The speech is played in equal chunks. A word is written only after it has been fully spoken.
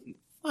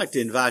I'd like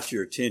to invite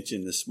your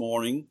attention this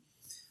morning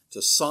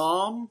to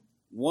Psalm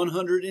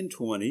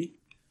 120.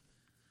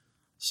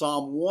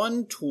 Psalm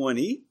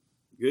 120.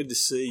 Good to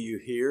see you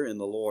here in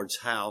the Lord's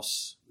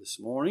house this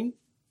morning.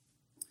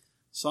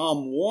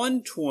 Psalm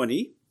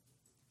 120.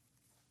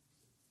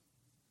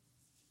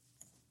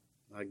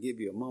 I'll give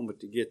you a moment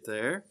to get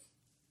there.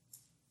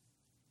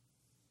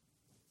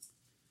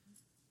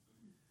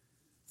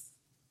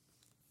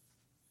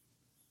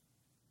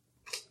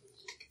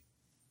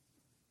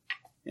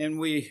 And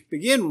we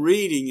begin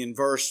reading in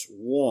verse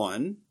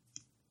 1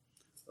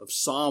 of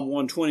Psalm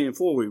 120. And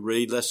before we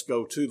read, let's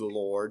go to the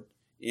Lord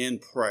in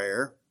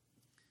prayer.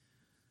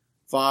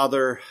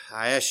 Father,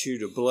 I ask you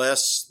to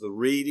bless the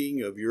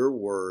reading of your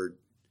word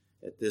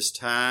at this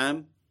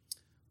time.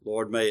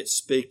 Lord, may it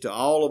speak to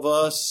all of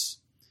us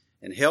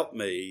and help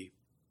me,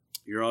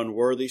 your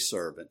unworthy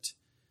servant,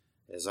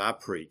 as I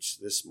preach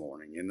this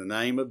morning. In the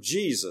name of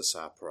Jesus,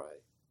 I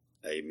pray.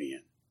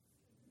 Amen.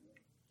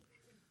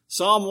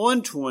 Psalm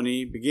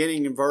 120,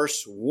 beginning in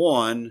verse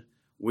 1,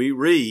 we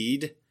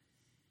read,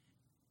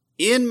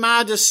 "In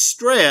my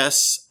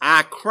distress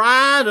I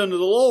cried unto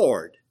the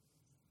Lord,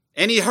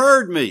 and he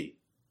heard me.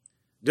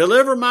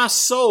 Deliver my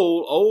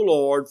soul, O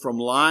Lord, from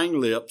lying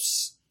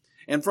lips,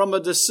 and from a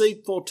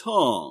deceitful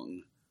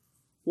tongue.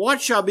 What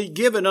shall be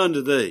given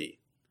unto thee?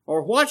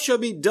 Or what shall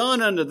be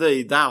done unto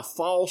thee, thou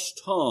false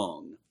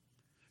tongue?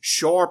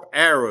 Sharp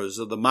arrows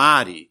of the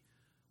mighty,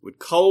 with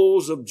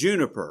coals of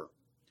juniper.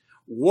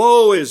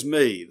 Woe is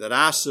me that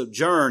I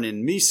sojourn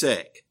in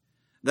Mesech,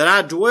 that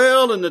I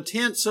dwell in the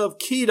tents of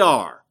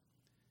Kedar.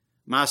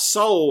 My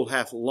soul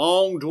hath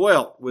long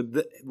dwelt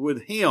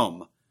with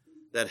him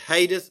that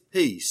hateth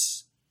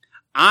peace.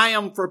 I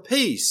am for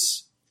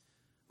peace,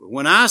 but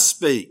when I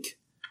speak,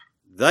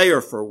 they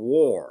are for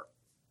war."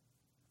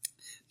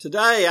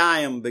 Today I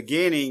am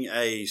beginning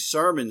a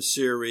sermon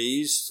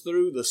series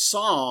through the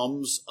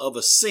Psalms of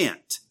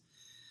Ascent.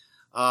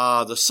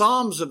 The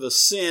Psalms of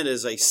Ascent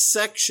is a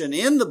section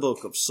in the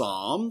book of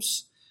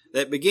Psalms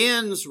that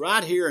begins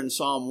right here in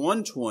Psalm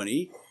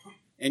 120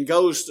 and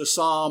goes to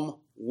Psalm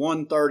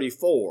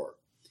 134.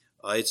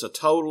 It's a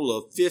total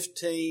of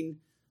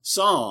 15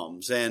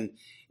 Psalms, and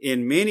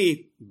in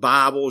many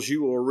Bibles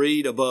you will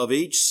read above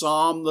each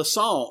Psalm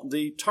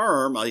the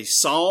term a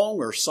song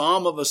or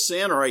Psalm of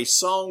Ascent or a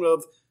song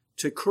of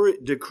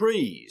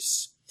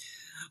decrees.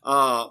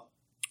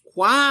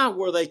 Why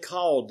were they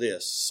called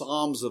this?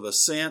 Psalms of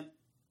Ascent?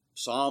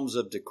 Psalms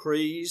of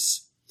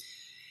Decrees?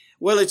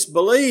 Well, it's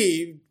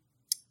believed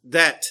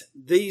that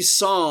these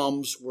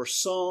psalms were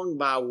sung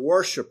by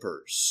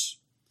worshipers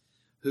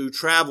who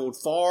traveled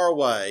far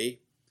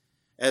away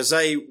as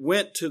they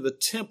went to the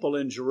temple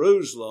in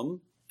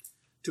Jerusalem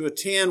to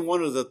attend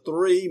one of the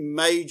three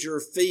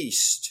major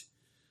feasts,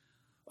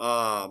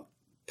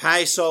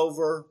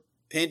 Passover,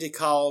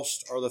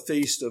 Pentecost, or the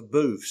Feast of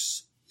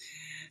Booths.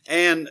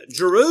 And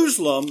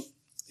Jerusalem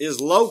is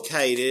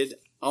located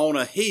on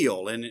a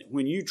hill. And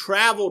when you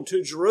traveled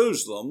to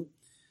Jerusalem,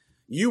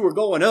 you were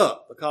going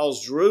up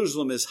because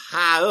Jerusalem is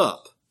high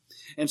up.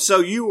 And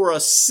so you were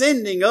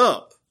ascending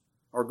up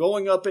or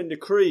going up in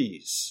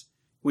decrees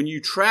when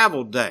you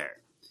traveled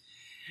there.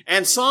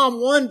 And Psalm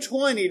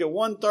 120 to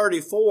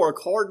 134,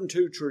 according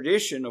to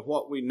tradition of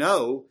what we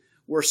know,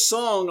 were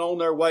sung on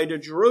their way to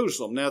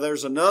Jerusalem. Now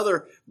there's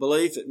another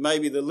belief that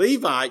maybe the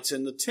Levites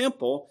in the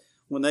temple,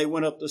 when they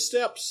went up the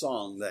steps,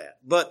 sung that.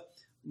 But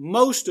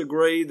most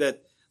agree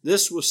that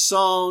this was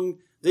sung,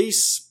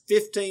 these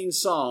 15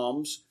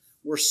 Psalms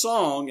were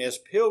sung as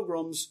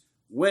pilgrims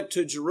went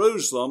to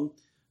Jerusalem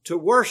to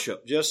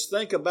worship. Just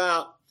think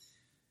about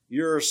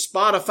your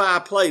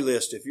Spotify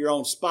playlist. If you're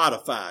on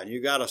Spotify and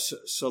you got a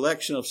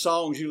selection of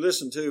songs you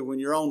listen to when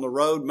you're on the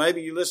road,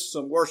 maybe you listen to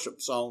some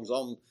worship songs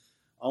on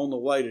the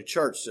way to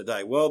church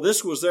today. Well,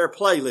 this was their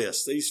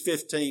playlist. These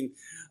 15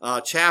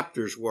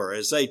 chapters were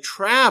as they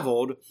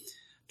traveled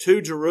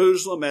to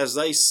Jerusalem as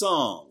they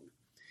sung.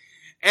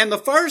 And the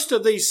first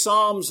of these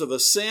Psalms of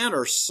Ascent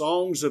or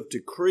Songs of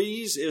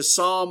Decrees is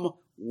Psalm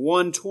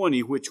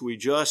 120, which we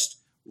just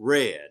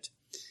read.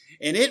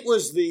 And it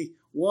was the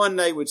one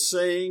they would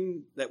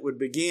sing that would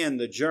begin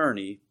the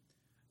journey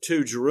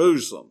to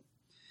Jerusalem.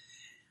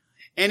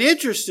 And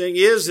interesting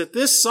is that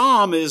this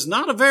psalm is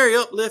not a very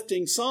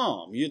uplifting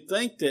psalm. You'd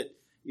think that,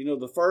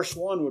 the first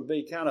one would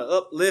be kind of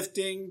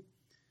uplifting,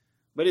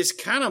 but it's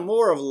kind of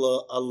more of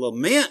a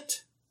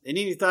lament than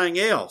anything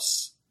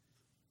else.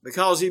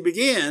 Because he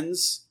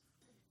begins,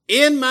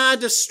 "In my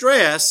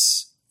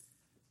distress,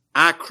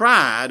 I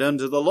cried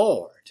unto the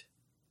Lord."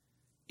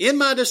 In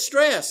my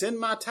distress, in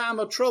my time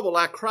of trouble,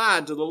 I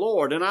cried to the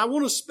Lord. And I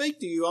want to speak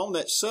to you on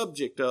that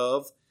subject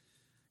of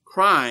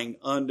crying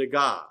unto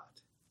God.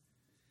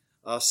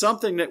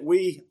 Something that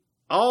we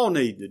all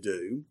need to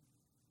do.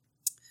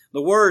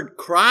 The word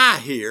cry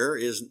here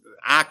is,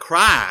 I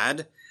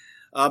cried,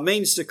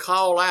 means to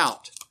call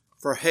out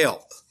for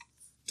help.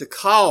 To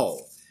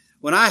call.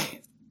 When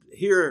I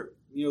hear,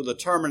 the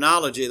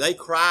terminology, they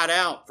cried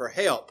out for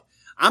help,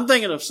 I'm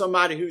thinking of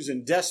somebody who's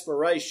in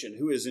desperation,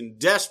 who is in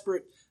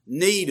desperate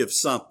need of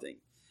something.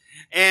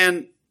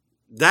 And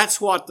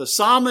That's what the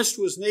psalmist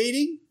was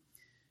needing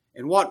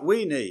and what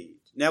we need.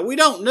 Now, we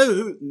don't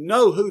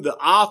know who the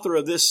author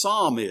of this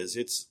psalm is.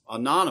 It's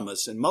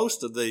anonymous, and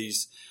most of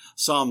these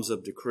psalms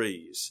of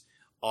decrees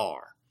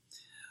are.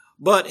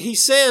 But he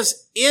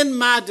says, in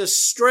my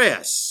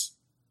distress,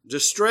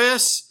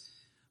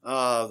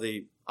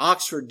 the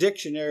Oxford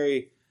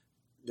Dictionary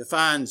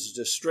defines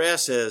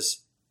distress as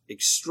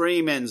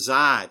extreme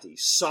anxiety,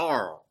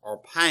 sorrow, or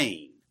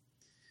pain.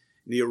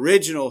 The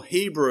original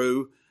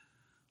Hebrew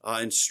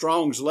in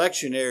Strong's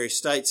Lectionary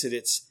states that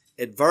it's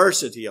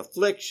adversity,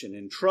 affliction,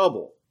 and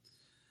trouble.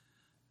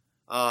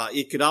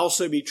 It could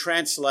also be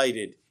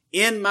translated,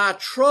 in my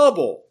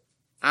trouble,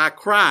 I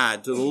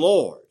cried to the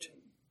Lord.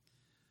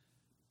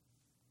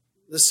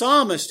 The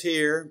psalmist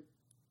here,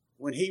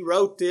 when he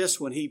wrote this,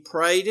 when he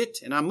prayed it,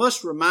 and I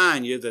must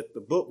remind you that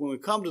when we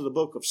come to the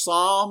book of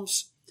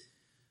Psalms,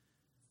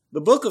 the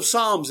book of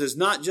Psalms is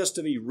not just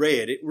to be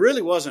read. It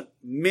really wasn't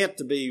meant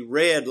to be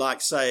read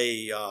like,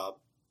 say,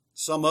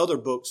 some other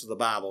books of the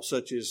Bible,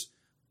 such as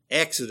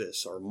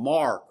Exodus or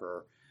Mark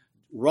or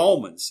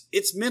Romans.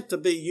 It's meant to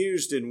be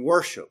used in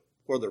worship,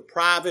 whether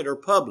private or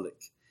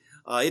public.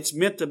 It's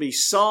meant to be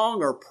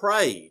sung or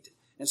prayed.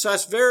 And so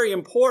that's very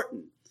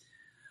important.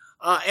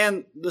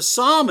 And the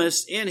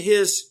psalmist in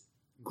his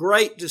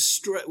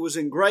was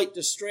in great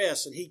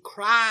distress, and he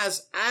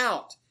cries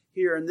out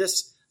here in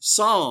this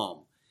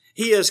psalm.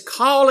 He is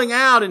calling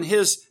out in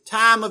his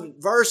time of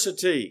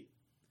adversity.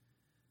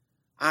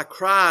 I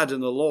cried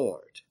in the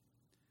Lord.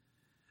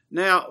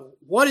 Now,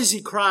 what is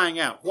he crying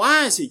out?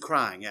 Why is he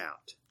crying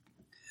out?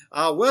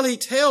 Well, he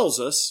tells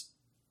us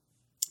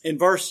in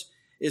verses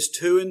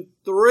 2 and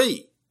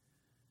 3.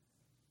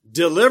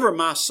 Deliver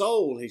my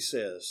soul, he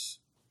says,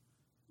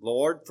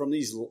 Lord,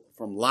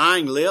 from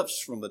lying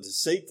lips, from a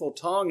deceitful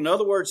tongue. In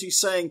other words, he's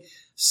saying,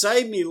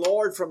 save me,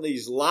 Lord, from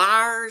these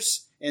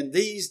liars and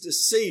these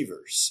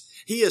deceivers.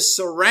 He is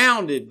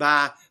surrounded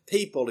by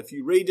people, if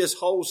you read this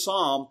whole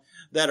psalm,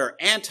 that are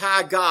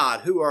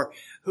anti-God, who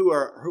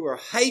are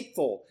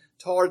hateful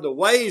toward the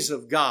ways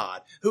of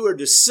God, who are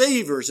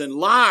deceivers and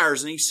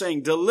liars. And he's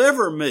saying,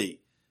 deliver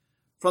me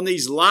from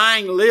these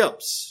lying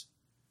lips.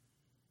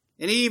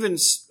 And he even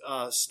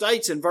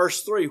states in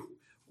verse 3,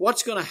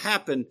 what's going to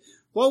happen?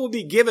 What will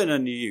be given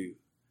unto you?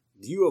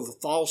 You of a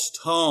false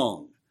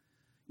tongue,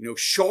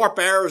 sharp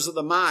arrows of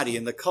the mighty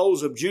and the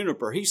coals of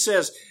juniper. He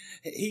says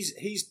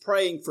he's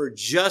praying for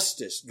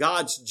justice,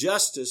 God's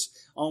justice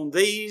on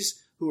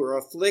these who are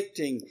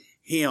afflicting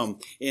him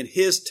in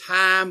his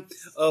time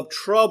of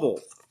trouble.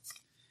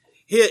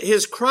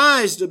 His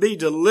cries to be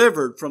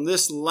delivered from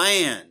this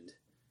land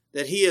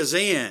that he is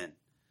in,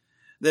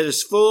 that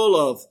is full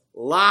of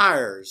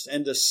liars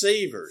and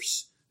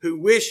deceivers who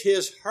wish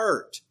his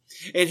hurt.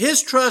 And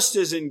his trust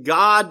is in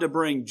God to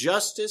bring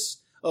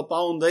justice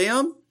upon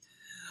them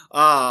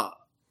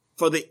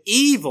for the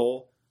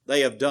evil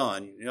they have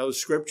done.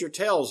 Scripture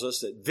tells us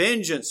that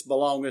vengeance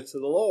belongeth to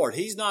the Lord.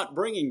 He's not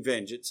bringing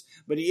vengeance,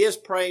 but he is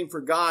praying for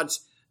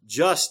God's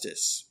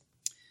justice.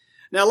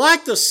 Now,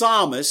 like the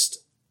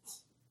psalmist,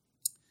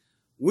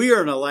 we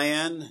are in a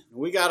land,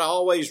 we got to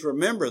always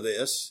remember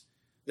this,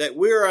 that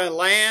we're a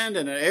land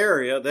and an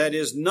area that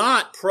is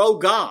not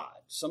pro-God.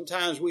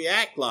 Sometimes we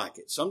act like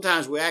it.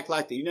 Sometimes we act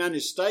like the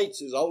United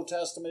States is Old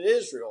Testament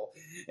Israel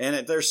and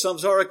that there's some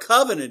sort of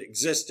covenant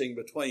existing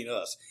between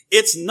us.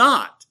 It's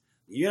not.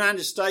 The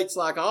United States,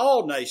 like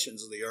all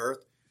nations of the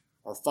earth,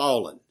 are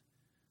fallen.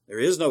 There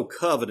is no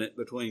covenant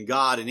between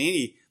God and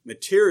any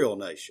material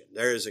nation.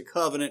 There is a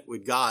covenant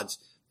with God's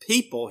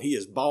people. He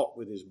is bought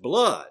with his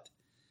blood.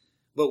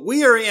 But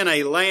we are in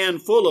a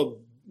land full of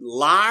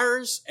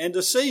liars and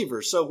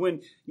deceivers. So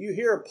when you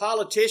hear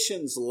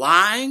politicians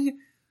lying,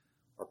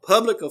 or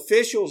public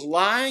officials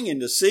lying and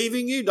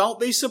deceiving you, don't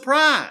be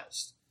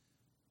surprised.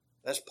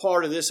 That's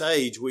part of this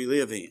age we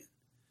live in.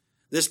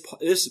 This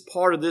is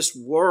part of this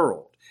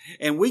world.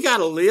 And we got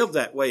to live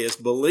that way as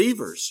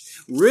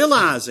believers,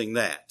 realizing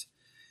that.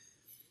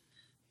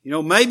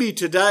 Maybe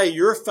today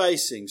you're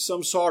facing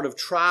some sort of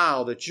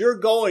trial that you're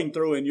going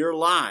through in your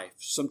life,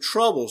 some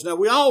troubles. Now,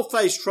 we all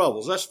face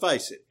troubles, let's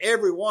face it,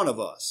 every one of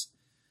us.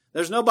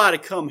 There's nobody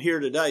come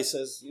here today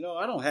says,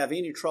 I don't have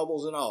any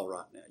troubles at all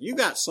right now. You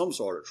got some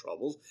sort of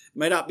troubles. It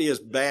may not be as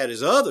bad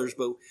as others,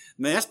 but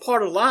that's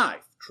part of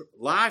life.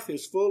 Life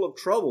is full of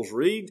troubles.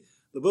 Read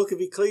the book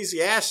of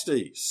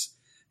Ecclesiastes,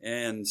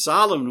 and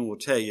Solomon will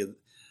tell you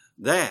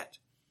that.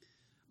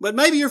 But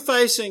maybe you're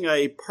facing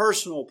a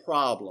personal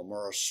problem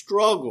or a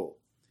struggle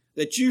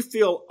that you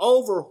feel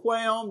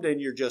overwhelmed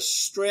and you're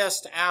just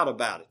stressed out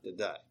about it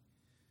today.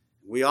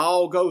 We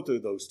all go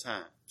through those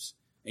times,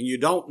 and you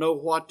don't know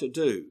what to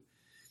do.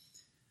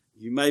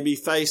 You may be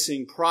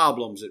facing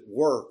problems at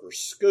work or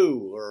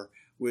school or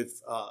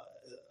with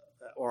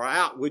or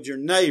out with your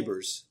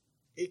neighbors.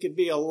 It could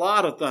be a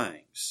lot of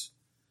things.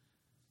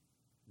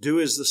 Do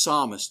as the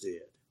psalmist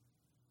did.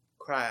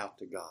 Cry out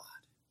to God.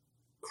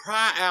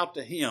 Cry out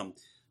to Him.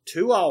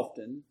 Too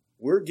often,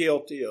 we're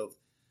guilty of,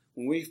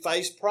 when we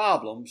face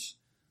problems,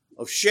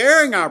 of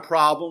sharing our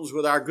problems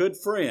with our good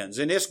friends.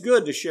 And it's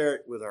good to share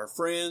it with our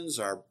friends,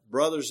 our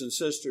brothers and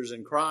sisters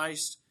in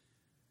Christ.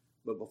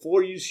 But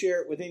before you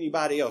share it with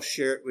anybody else,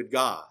 share it with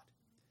God.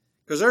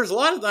 Because there's a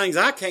lot of things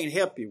I can't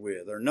help you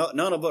with, or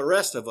none of the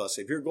rest of us,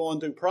 if you're going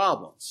through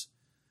problems.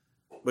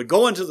 But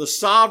going to the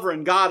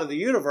sovereign God of the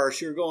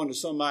universe, you're going to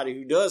somebody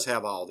who does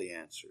have all the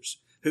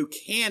answers, who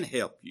can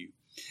help you.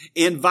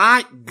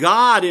 Invite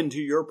God into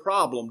your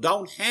problem.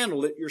 Don't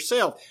handle it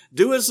yourself.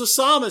 Do as the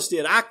psalmist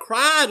did. I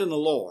cried in the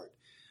Lord.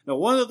 Now,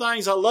 one of the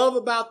things I love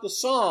about the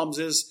Psalms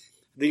is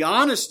the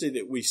honesty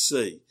that we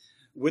see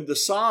with the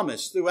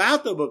psalmists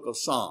throughout the book of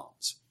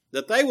Psalms,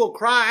 that they will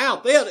cry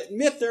out. They'll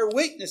admit their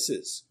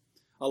weaknesses.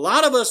 A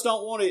lot of us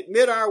don't want to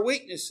admit our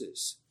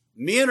weaknesses.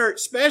 Men are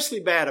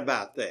especially bad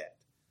about that.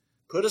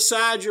 Put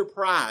aside your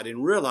pride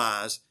and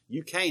realize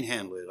you can't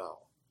handle it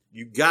all.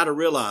 You've got to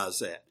realize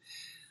that.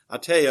 I'll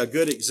tell you a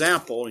good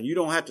example, and you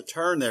don't have to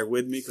turn there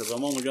with me because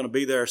I'm only going to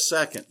be there a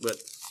second, but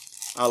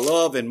I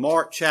love in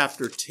Mark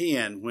chapter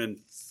 10 when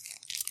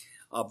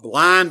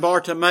blind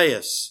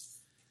Bartimaeus,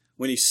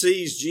 when he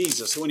sees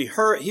Jesus, when he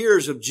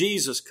hears of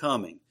Jesus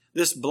coming,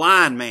 this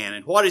blind man,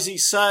 and what does he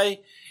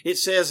say? It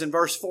says in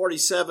verse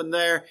 47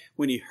 there,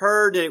 when he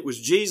heard that it was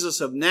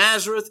Jesus of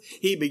Nazareth,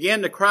 he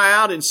began to cry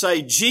out and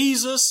say,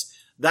 Jesus,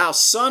 thou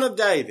son of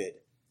David,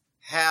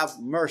 have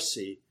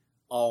mercy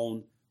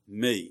on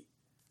me.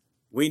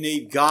 We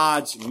need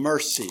God's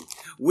mercy.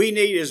 We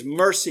need His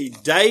mercy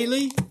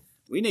daily.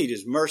 We need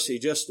His mercy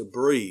just to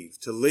breathe,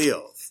 to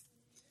live.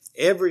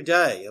 Every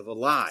day of a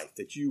life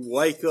that you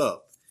wake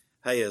up,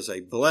 hey, is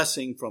a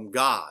blessing from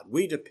God.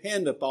 We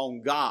depend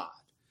upon God,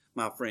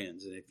 my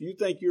friends. And if you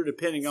think you're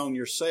depending on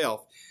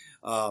yourself,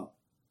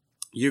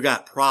 you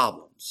got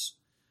problems.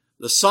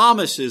 The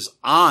psalmist is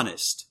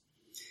honest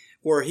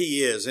where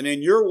he is. And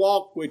in your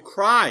walk with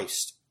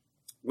Christ,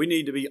 we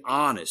need to be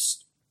honest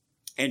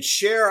and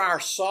share our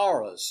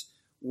sorrows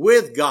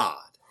with God.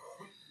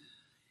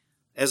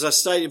 As I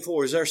stated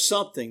before, is there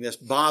something that's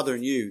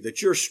bothering you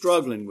that you're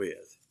struggling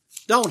with?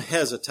 Don't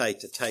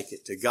hesitate to take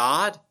it to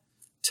God.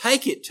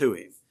 Take it to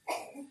Him.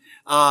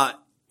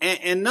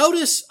 And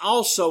notice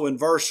also in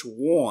verse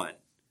 1,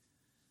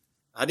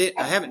 I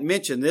haven't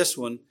mentioned this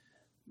one,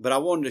 but I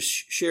wanted to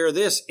share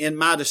this. In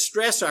my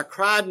distress I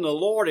cried in the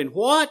Lord, and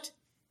what?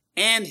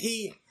 And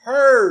He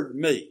heard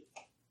me.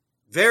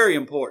 Very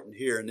important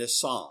here in this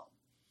psalm.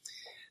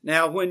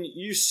 Now, when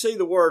you see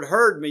the word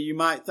heard me, you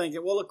might think,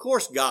 well, of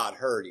course God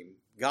heard him.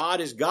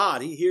 God is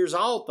God. He hears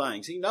all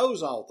things. He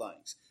knows all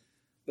things.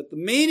 But the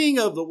meaning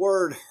of the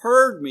word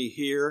heard me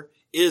here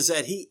is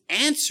that He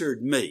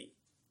answered me.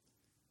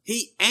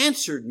 He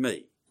answered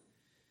me.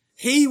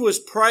 He was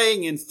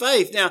praying in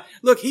faith. Now,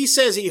 look, he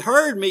says He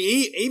heard me.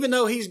 Even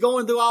though he's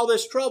going through all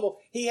this trouble,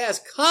 he has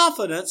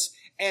confidence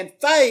and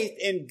faith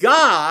in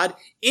God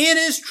in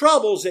his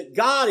troubles that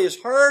God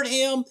has heard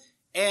him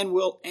and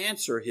will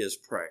answer his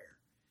prayer.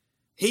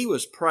 He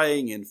was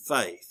praying in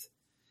faith.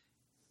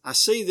 I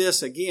see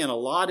this again a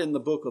lot in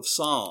the book of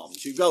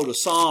Psalms. You go to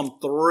Psalm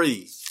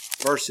 3,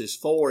 verses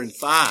 4 and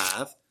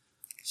 5.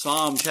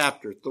 Psalm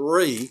chapter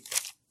 3,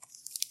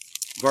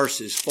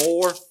 verses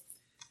 4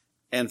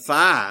 and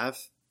 5,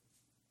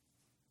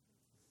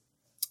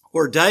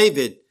 where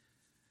David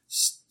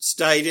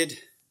stated,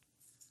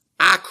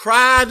 I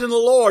cried in the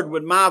Lord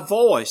with my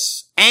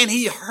voice, and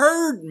He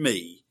heard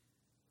me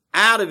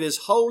out of His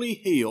holy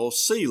hill,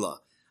 Selah.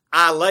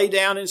 I lay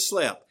down and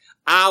slept.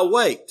 I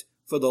awaked,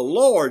 for the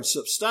Lord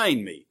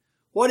sustained me.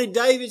 What did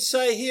David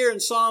say here in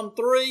Psalm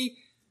 3?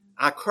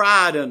 I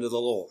cried unto the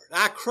Lord.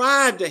 I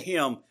cried to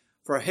Him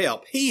for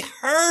help. He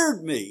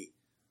heard me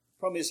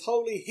from His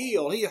holy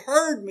hill. He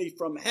heard me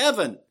from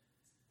heaven.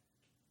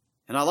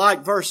 And I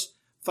like verse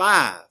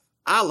 5.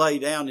 I lay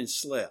down and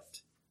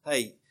slept.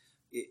 Hey,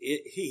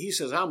 he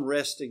says, I'm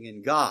resting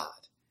in God.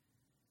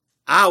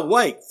 I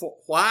awake.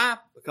 Why?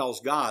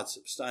 Because God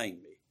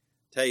sustained me.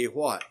 Tell you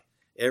what,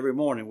 every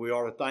morning we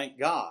ought to thank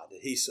God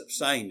that He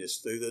sustained us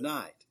through the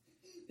night.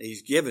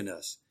 He's given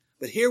us.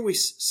 But here we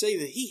see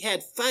that he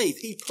had faith.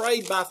 He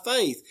prayed by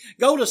faith.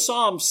 Go to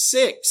Psalm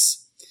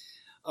 6,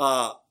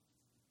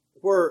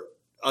 where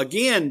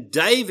again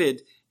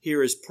David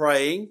here is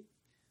praying.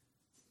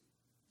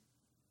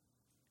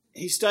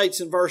 He states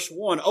in verse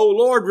 1, O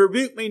Lord,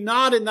 rebuke me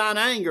not in thine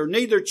anger,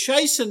 neither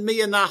chasten me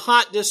in thy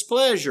hot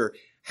displeasure.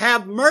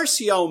 Have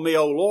mercy on me,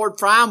 O Lord,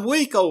 for I am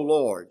weak, O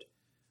Lord.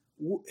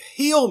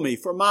 Heal me,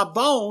 for my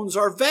bones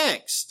are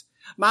vexed.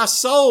 My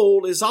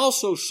soul is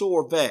also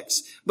sore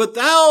vexed. But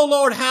thou, O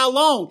Lord, how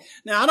long?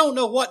 Now, I don't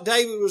know what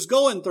David was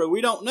going through.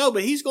 We don't know,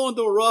 but he's going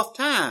through a rough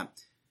time.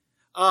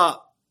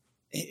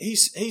 He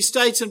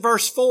states in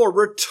verse 4,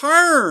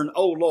 Return,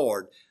 O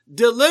Lord,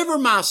 deliver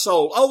my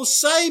soul. O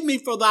save me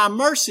for thy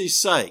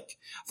mercy's sake.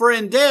 For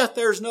in death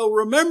there's no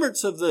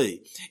remembrance of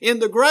thee. In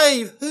the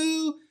grave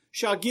who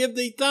shall give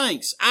thee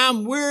thanks? I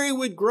am weary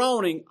with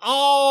groaning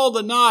all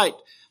the night.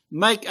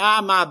 Make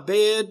I my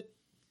bed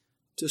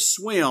to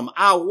swim.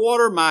 I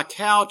water my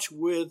couch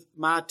with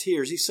my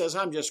tears. He says,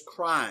 I'm just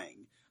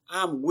crying.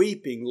 I'm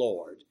weeping,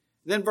 Lord.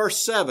 Then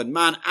verse 7,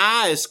 mine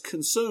eye is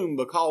consumed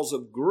because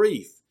of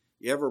grief.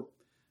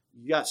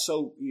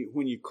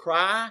 When you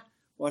cry,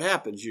 what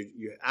happens?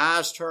 Your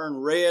eyes turn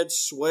red,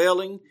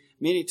 swelling.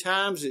 Many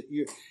times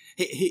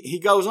he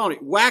goes on,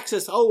 it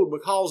waxeth old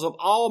because of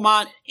all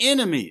mine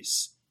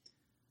enemies.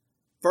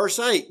 Verse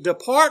 8,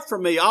 depart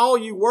from me, all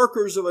you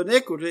workers of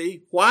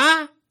iniquity.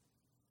 Why?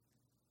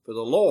 For the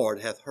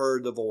Lord hath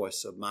heard the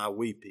voice of my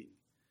weeping.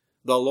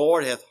 The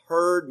Lord hath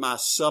heard my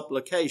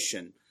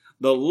supplication.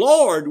 The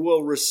Lord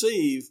will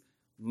receive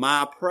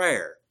my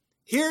prayer.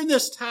 Here in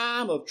this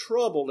time of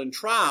trouble and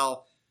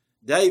trial,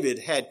 David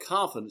had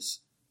confidence.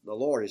 The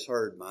Lord has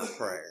heard my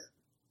prayer.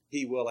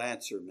 He will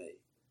answer me.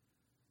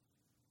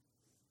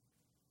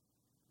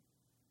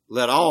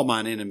 Let all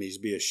mine enemies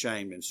be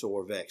ashamed and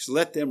sore vexed.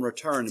 Let them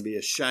return and be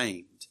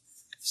ashamed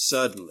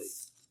suddenly.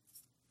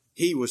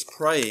 He was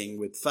praying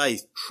with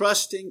faith,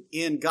 trusting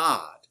in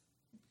God.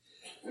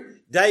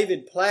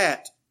 David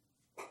Platt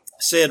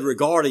said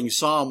regarding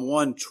Psalm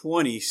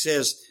 120,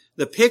 says,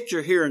 the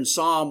picture here in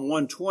Psalm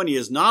 120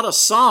 is not a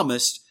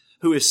psalmist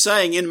who is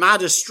saying, in my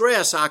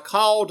distress I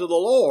called to the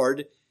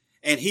Lord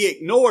and he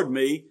ignored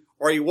me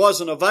or he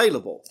wasn't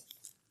available.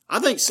 I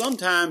think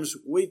sometimes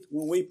when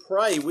we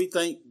pray, we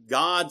think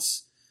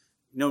God's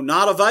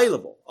not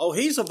available. Oh,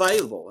 he's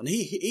available and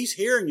he's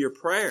hearing your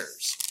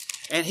prayers.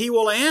 And he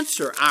will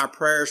answer our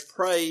prayers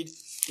prayed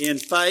in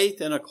faith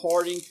and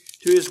according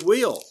to his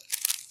will.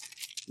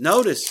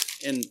 Notice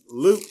in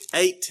Luke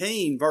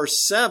 18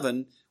 verse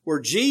 7 where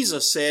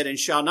Jesus said, and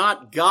shall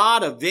not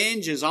God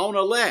avenge his own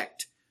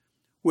elect,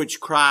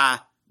 which cry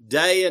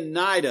day and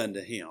night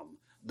unto him,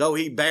 though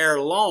he bear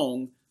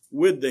long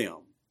with them.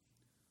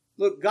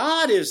 Look,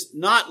 God is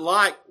not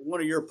like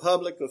one of your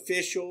public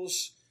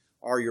officials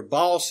or your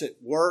boss at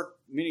work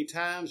many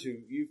times who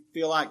you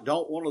feel like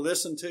don't want to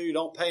listen to you,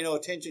 don't pay no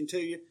attention to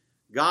you.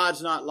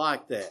 God's not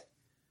like that.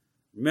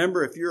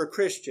 Remember, if you're a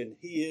Christian,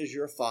 he is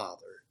your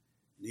Father.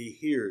 And he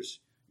hears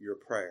your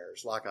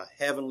prayers like a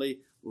heavenly,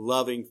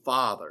 loving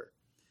Father.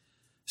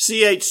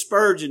 C.H.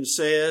 Spurgeon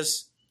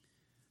says,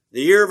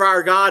 the ear of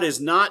our God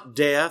is not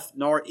deaf,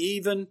 nor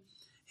even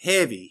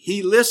heavy.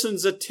 He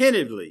listens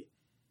attentively.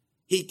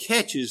 He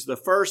catches the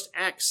first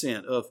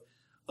accent of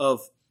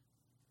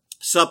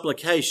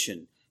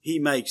supplication. He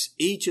makes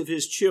each of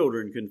his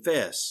children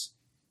confess,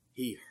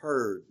 he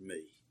heard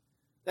me.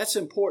 That's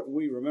important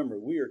we remember.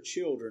 We are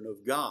children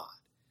of God.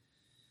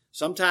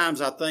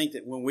 Sometimes I think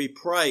that when we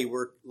pray,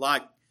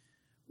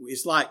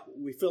 it's like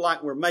we feel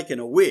like we're making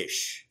a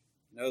wish.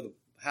 You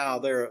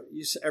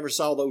ever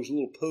saw those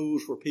little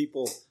pools where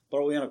people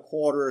throw in a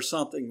quarter or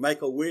something,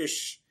 make a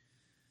wish?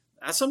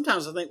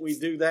 Sometimes I think we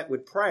do that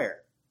with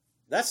prayer.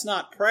 That's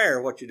not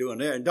prayer, what you're doing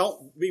there. And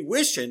don't be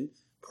wishing.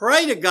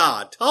 Pray to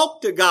God.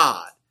 Talk to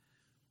God.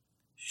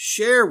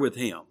 Share with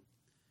him.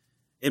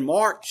 In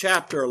Mark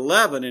chapter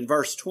 11 in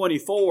verse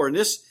 24, and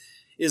this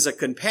is a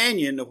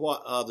companion to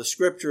what the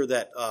scripture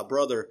that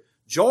Brother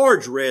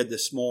George read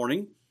this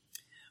morning,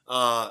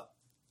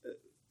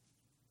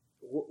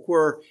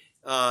 where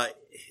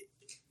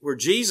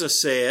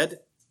Jesus said,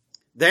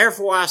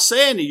 therefore I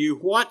say unto you,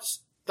 what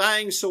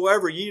things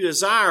soever ye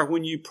desire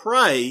when you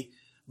pray,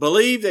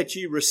 believe that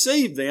ye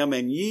receive them,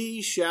 and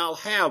ye shall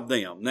have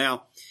them.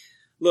 Now,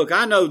 look,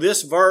 I know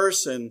this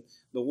verse and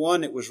the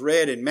one that was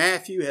read in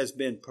Matthew has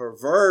been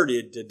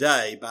perverted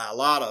today by a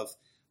lot of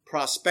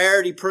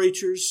prosperity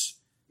preachers,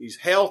 these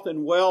health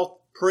and wealth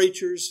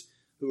preachers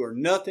who are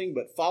nothing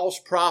but false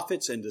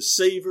prophets and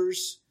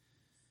deceivers.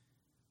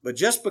 But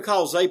just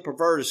because they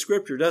pervert a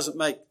scripture doesn't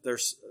make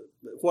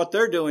what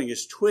they're doing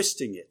is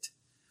twisting it.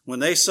 When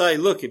they say,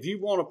 look, if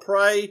you want to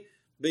pray,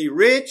 be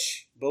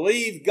rich,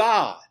 believe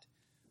God.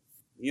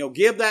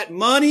 Give that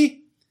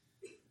money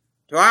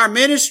to our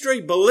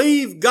ministry,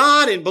 believe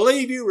God and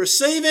believe you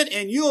receive it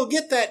and you'll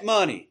get that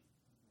money.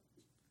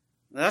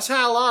 That's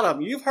how a lot of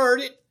them, you've heard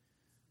it.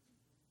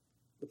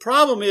 The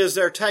problem is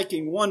they're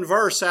taking one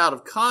verse out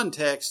of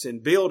context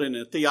and building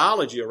a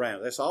theology around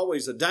it. That's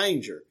always a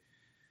danger.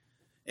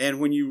 And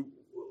when you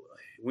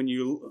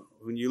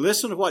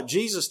listen to what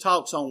Jesus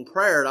talks on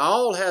prayer, it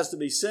all has to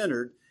be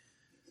centered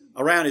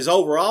around his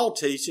overall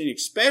teaching,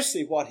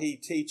 especially what he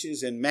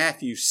teaches in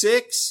Matthew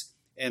 6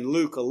 and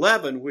Luke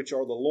 11, which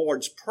are the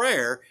Lord's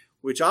Prayer,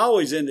 which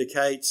always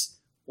indicates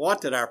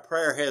that our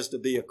prayer has to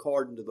be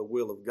according to the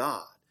will of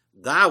God.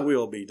 Thy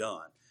will be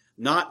done,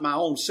 not my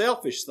own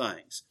selfish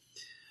things.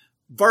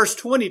 Verse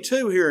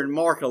 22 here in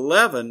Mark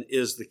 11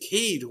 is the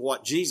key to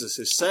what Jesus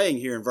is saying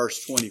here in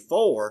verse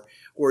 24,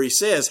 where he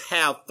says,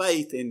 have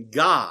faith in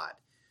God.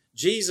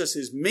 Jesus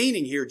is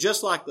meaning here,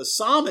 just like the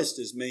psalmist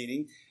is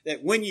meaning,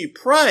 that when you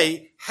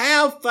pray,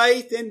 have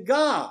faith in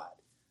God.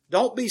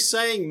 Don't be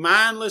saying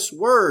mindless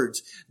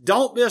words.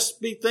 Don't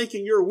just be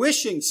thinking you're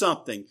wishing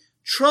something.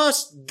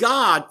 Trust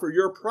God for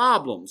your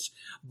problems.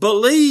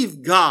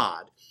 Believe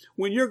God.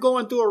 When you're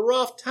going through a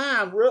rough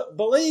time,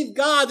 believe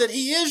God that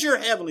he is your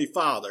heavenly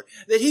Father,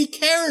 that he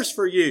cares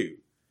for you.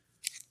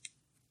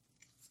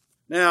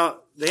 Now,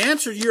 the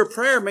answer to your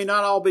prayer may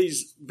not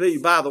always be,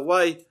 by the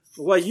way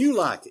you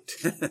like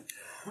it.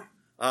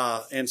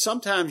 And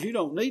sometimes you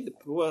don't need to,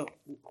 well,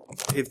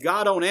 if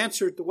God don't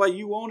answer it the way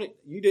you want it,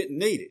 you didn't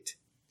need it.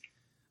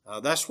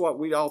 That's what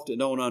we often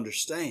don't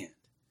understand.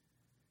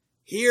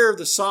 Here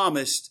the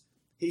psalmist,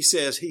 he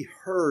says, he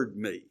heard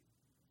me.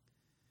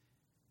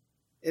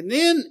 And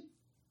then,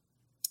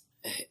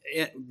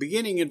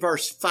 beginning in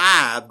verse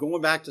 5,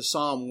 going back to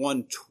Psalm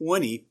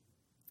 120,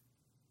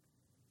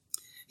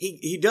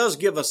 he does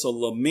give us a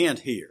lament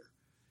here.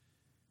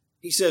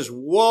 He says,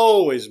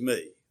 woe is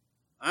me.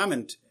 I'm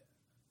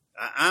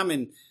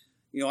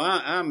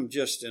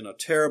just in a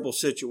terrible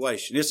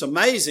situation. It's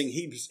amazing.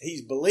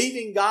 He's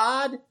believing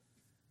God,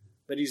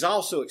 but he's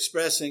also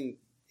expressing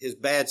his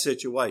bad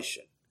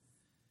situation.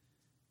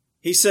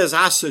 He says,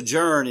 I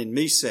sojourn in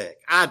Mesech.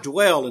 I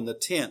dwell in the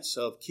tents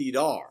of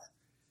Kedar.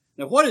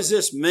 Now, what does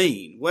this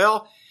mean?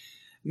 Well,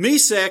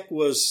 Mesech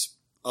was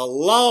a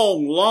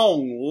long,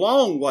 long,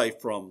 long way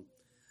from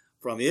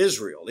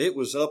Israel. It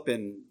was up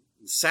in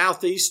the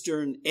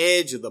southeastern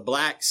edge of the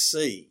Black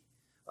Sea.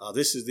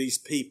 This is these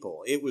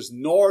people. It was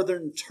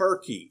northern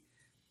Turkey.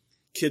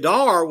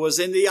 Kedar was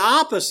in the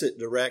opposite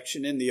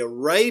direction in the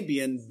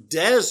Arabian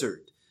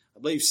desert.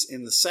 I believe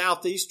in the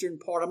southeastern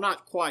part. I'm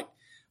not quite,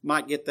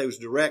 might get those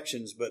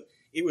directions, but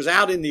it was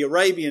out in the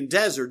Arabian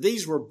desert.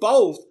 These were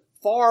both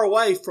far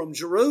away from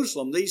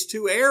Jerusalem. These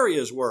two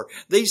areas were.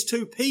 These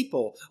two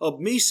people of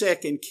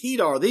Mesech and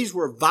Kedar, these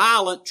were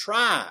violent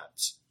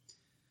tribes.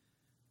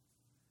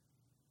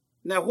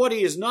 Now, what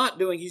he is not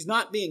doing, he's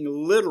not being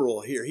literal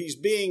here. He's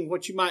being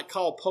what you might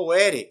call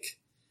poetic.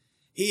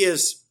 He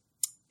is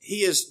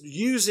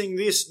using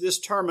this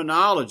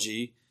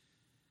terminology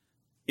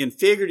in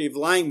figurative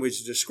language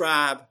to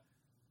describe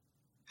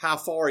how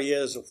far he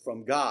is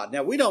from God.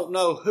 Now, we don't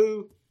know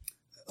who,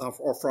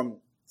 or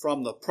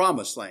from the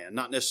promised land,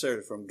 not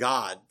necessarily from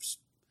God.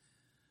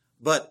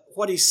 But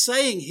what he's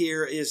saying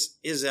here is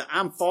that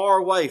I'm far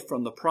away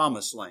from the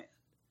promised land.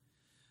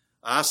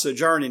 I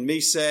sojourn in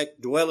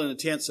Mesech, dwell in the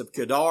tents of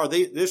Kedar.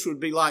 This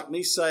would be like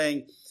me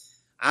saying,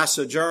 I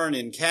sojourn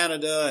in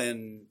Canada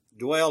and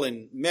dwell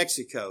in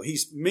Mexico.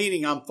 He's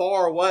meaning I'm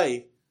far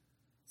away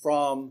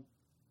from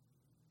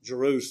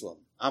Jerusalem.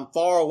 I'm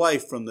far away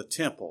from the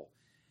temple.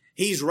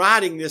 He's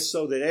writing this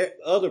so that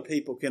other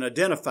people can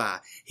identify.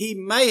 He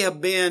may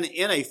have been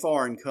in a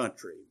foreign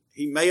country.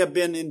 He may have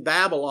been in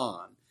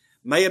Babylon,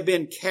 may have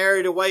been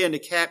carried away into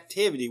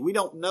captivity. We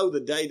don't know the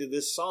date of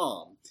this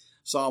psalm,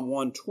 Psalm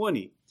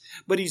 120.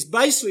 But he's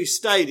basically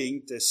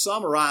stating, to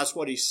summarize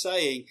what he's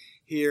saying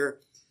here,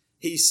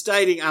 he's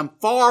stating, I'm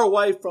far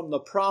away from the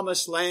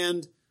promised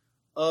land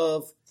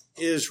of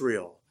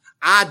Israel.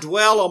 I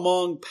dwell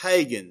among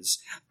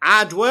pagans.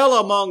 I dwell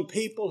among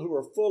people who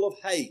are full of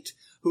hate,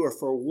 who are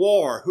for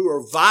war, who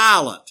are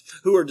violent,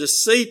 who are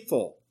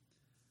deceitful.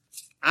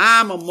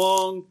 I'm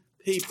among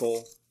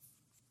people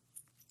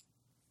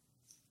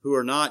who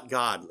are not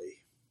godly.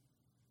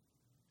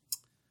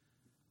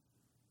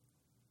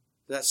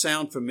 Does that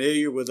sound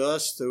familiar with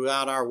us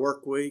throughout our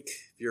work week?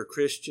 If you're a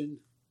Christian,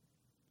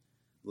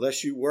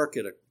 unless you work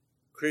at a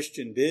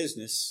Christian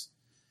business,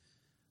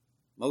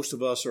 most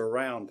of us are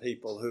around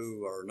people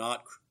who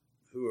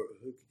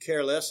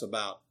care less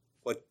about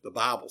what the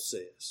Bible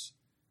says,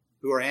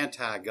 who are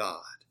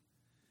anti-God.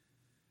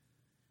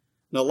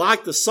 Now,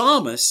 like the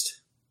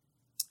psalmist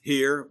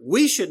here,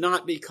 we should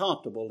not be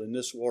comfortable in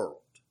this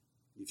world.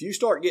 If you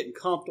start getting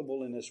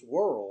comfortable in this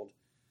world,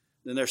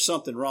 then there's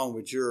something wrong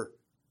with your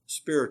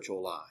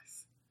spiritual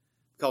life,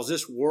 because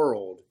this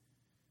world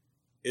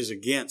is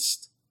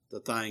against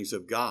the things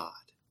of God.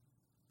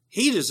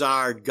 He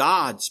desired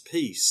God's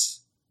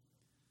peace.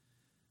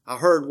 I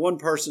heard one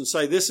person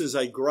say this is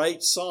a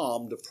great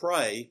psalm to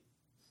pray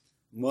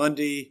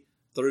Monday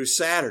through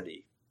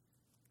Saturday,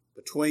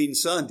 between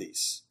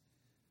Sundays,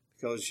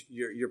 because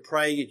you're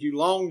praying and you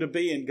long to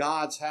be in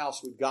God's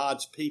house with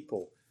God's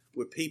people,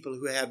 with people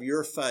who have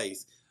your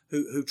faith,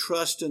 who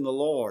trust in the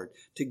Lord,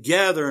 to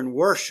gather and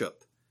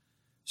worship.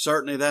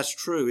 Certainly that's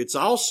true. It's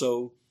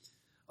also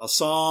a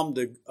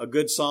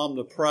good psalm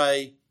to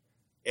pray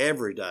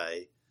every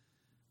day.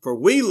 For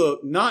we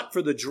look not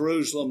for the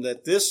Jerusalem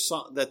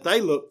that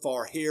they look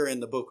for here in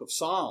the book of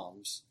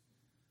Psalms.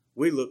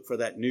 We look for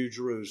that new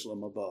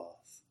Jerusalem above.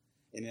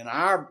 And in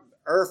our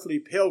earthly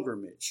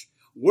pilgrimage,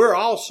 we're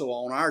also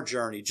on our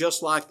journey,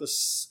 just like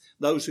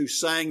those who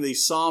sang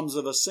these Psalms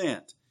of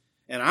Ascent.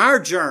 And our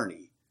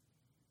journey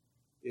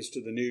is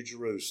to the new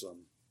Jerusalem.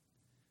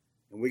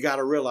 And we got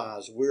to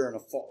realize we're in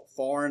a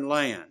foreign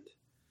land.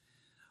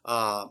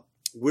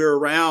 We're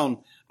around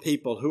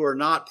people who are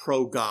not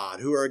pro-God,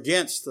 who are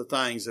against the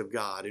things of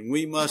God. And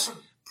we must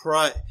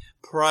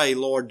pray,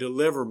 Lord,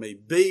 deliver me.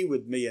 Be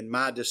with me in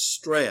my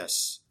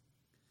distress.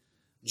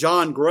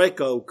 John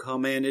Greco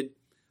commented,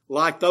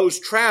 like those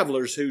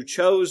travelers who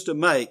chose to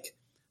make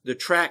the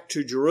trek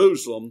to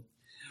Jerusalem,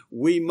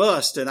 we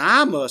must, and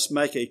I must,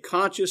 make a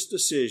conscious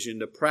decision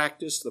to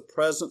practice the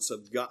presence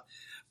of God,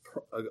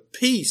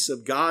 peace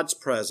of God's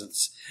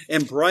presence,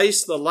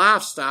 embrace the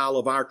lifestyle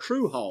of our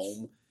true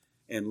home,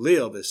 and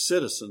live as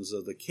citizens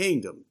of the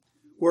kingdom.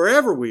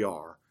 Wherever we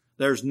are,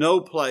 there's no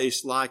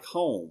place like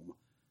home,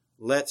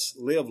 Let's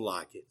live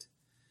like it.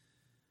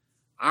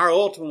 Our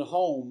ultimate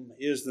home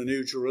is the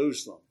New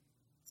Jerusalem.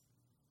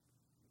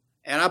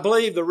 And I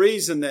believe the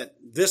reason that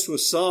this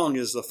was sung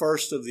is the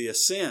first of the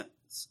ascent,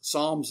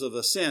 Psalms of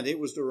Ascent. It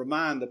was to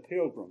remind the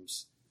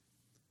pilgrims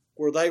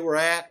where they were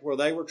at, where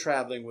they were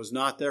traveling, was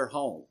not their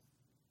home.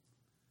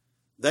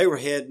 They were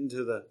heading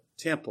to the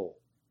temple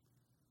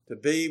to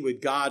be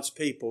with God's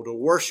people, to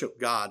worship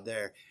God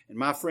there. And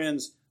my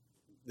friends,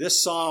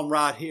 this psalm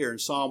right here in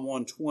Psalm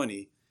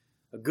 120,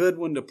 a good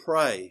one to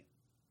pray,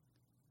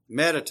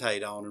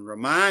 meditate on, and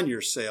remind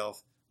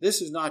yourself,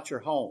 this is not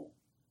your home.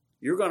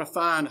 You're going to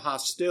find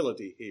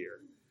hostility here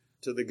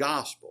to the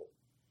gospel.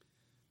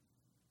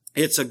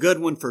 It's a good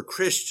one for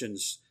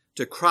Christians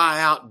to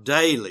cry out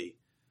daily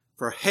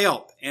for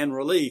help and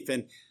relief.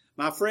 And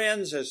my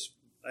friends,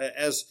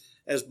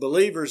 as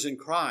believers in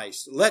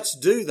Christ, let's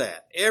do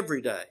that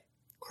every day.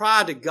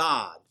 Cry to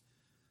God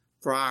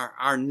for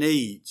our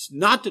needs,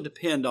 not to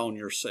depend on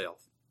yourself,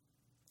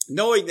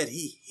 knowing that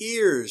He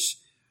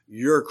hears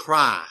your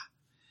cry.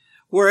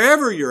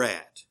 Wherever you're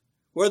at,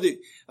 whether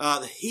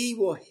He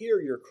will hear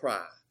your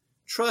cry.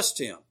 Trust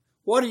Him.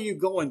 What are you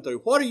going through?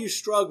 What are you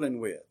struggling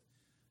with?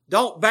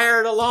 Don't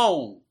bear it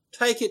alone.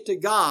 Take it to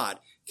God.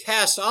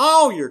 Cast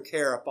all your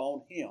care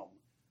upon Him,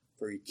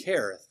 for He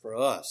careth for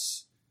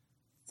us.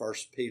 1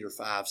 Peter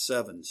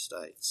 5:7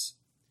 states.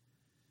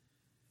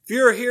 If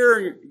you're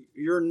here,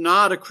 you're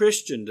not a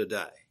Christian today,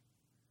 I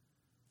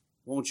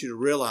want you to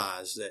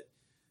realize that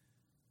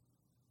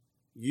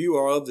you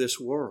are of this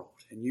world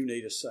and you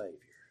need a Savior.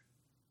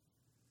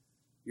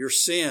 Your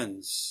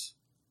sins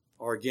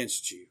are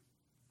against you.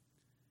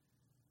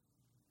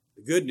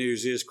 The good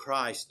news is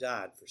Christ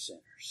died for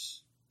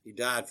sinners. He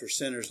died for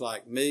sinners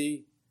like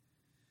me.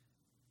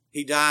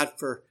 He died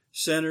for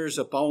sinners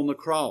upon the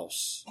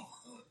cross.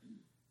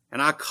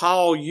 And I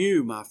call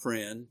you, my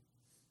friend,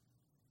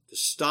 to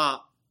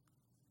stop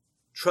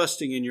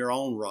trusting in your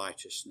own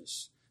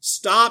righteousness.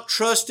 Stop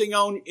trusting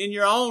in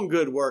your own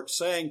good works,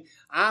 saying,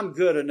 I'm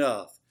good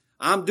enough.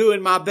 I'm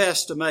doing my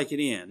best to make it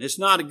in. It's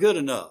not good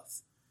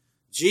enough.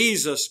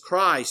 Jesus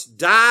Christ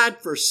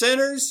died for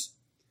sinners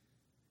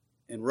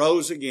and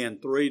rose again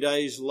 3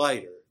 days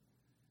later.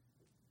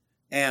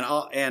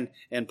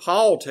 And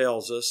Paul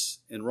tells us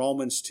in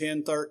Romans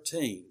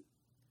 10:13,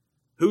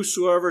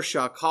 whosoever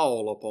shall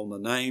call upon the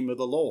name of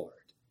the Lord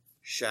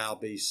shall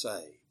be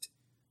saved.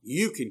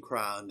 You can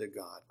cry unto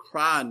God,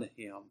 cry unto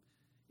Him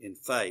in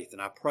faith.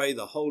 And I pray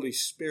the Holy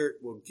Spirit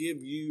will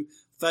give you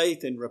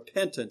faith and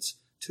repentance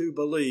to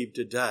believe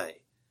today.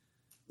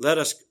 Let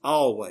us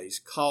always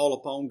call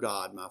upon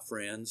God, my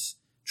friends.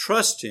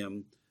 Trust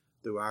Him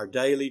through our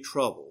daily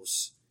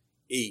troubles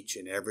each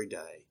and every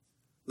day.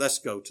 Let's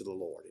go to the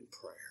Lord in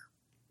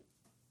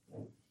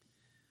prayer.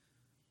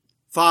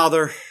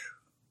 Father,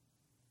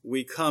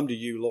 we come to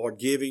you, Lord,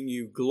 giving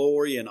you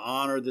glory and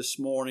honor this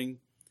morning.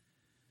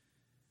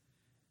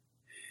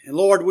 And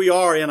Lord, we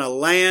are in a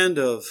land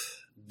of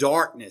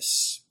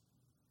darkness,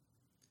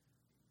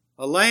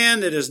 a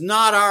land that is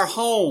not our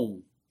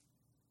home,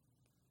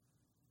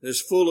 that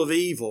is full of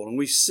evil, and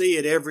we see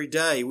it every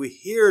day. We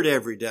hear it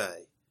every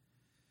day.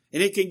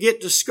 And it can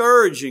get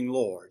discouraging,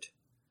 Lord.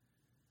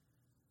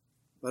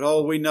 But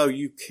oh, we know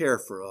you care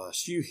for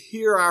us. You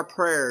hear our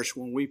prayers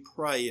when we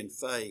pray in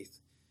faith.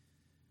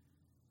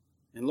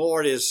 And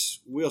Lord, as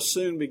we'll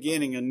soon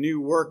beginning a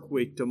new work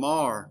week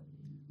tomorrow,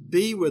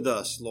 be with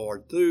us,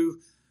 Lord, through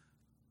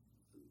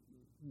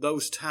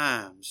those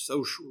times,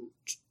 those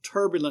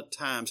turbulent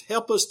times.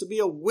 Help us to be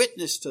a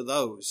witness to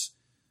those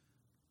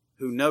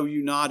who know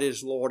you not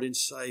as Lord and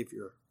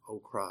Savior, O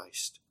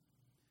Christ.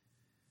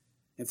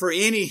 And for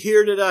any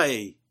here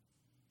today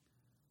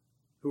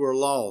who are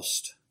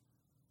lost,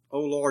 O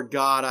Lord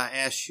God, I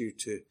ask you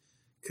to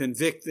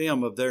convict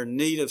them of their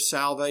need of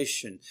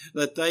salvation,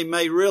 that they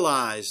may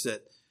realize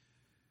that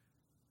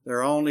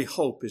their only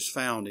hope is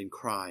found in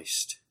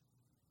Christ,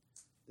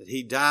 that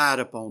He died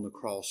upon the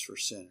cross for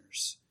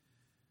sinners,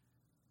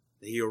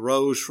 that He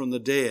arose from the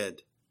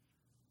dead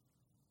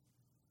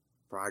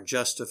for our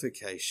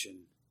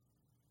justification.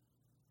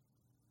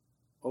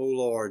 O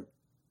Lord,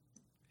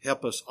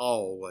 help us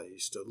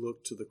always to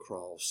look to the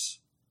cross.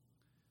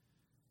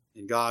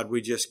 And God,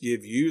 we just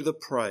give you the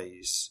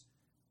praise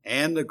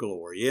and the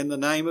glory. In the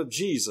name of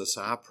Jesus,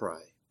 I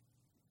pray.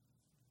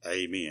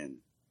 Amen.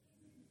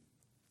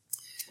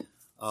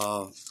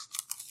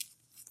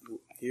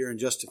 Here in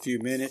just a few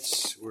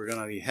minutes, we're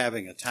going to be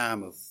having a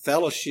time of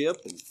fellowship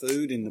and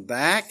food in the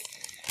back.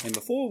 And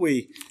before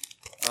we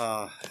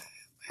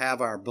have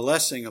our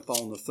blessing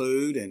upon the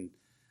food, and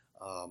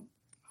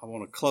I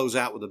want to close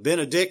out with a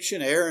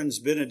benediction, Aaron's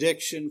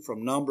benediction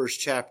from Numbers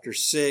chapter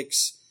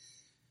 6.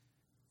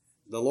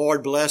 The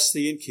Lord bless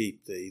thee and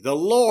keep thee. The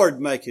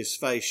Lord make His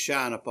face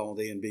shine upon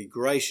thee and be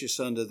gracious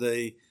unto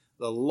thee.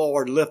 The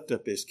Lord lift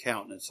up His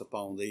countenance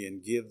upon thee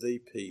and give thee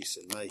peace.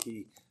 And may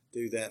He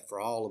do that for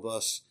all of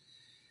us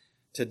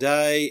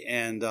today.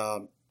 And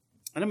I'm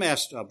going to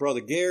ask Brother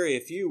Gary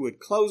if you would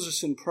close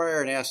us in prayer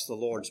and ask the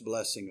Lord's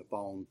blessing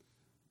upon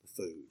the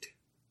food.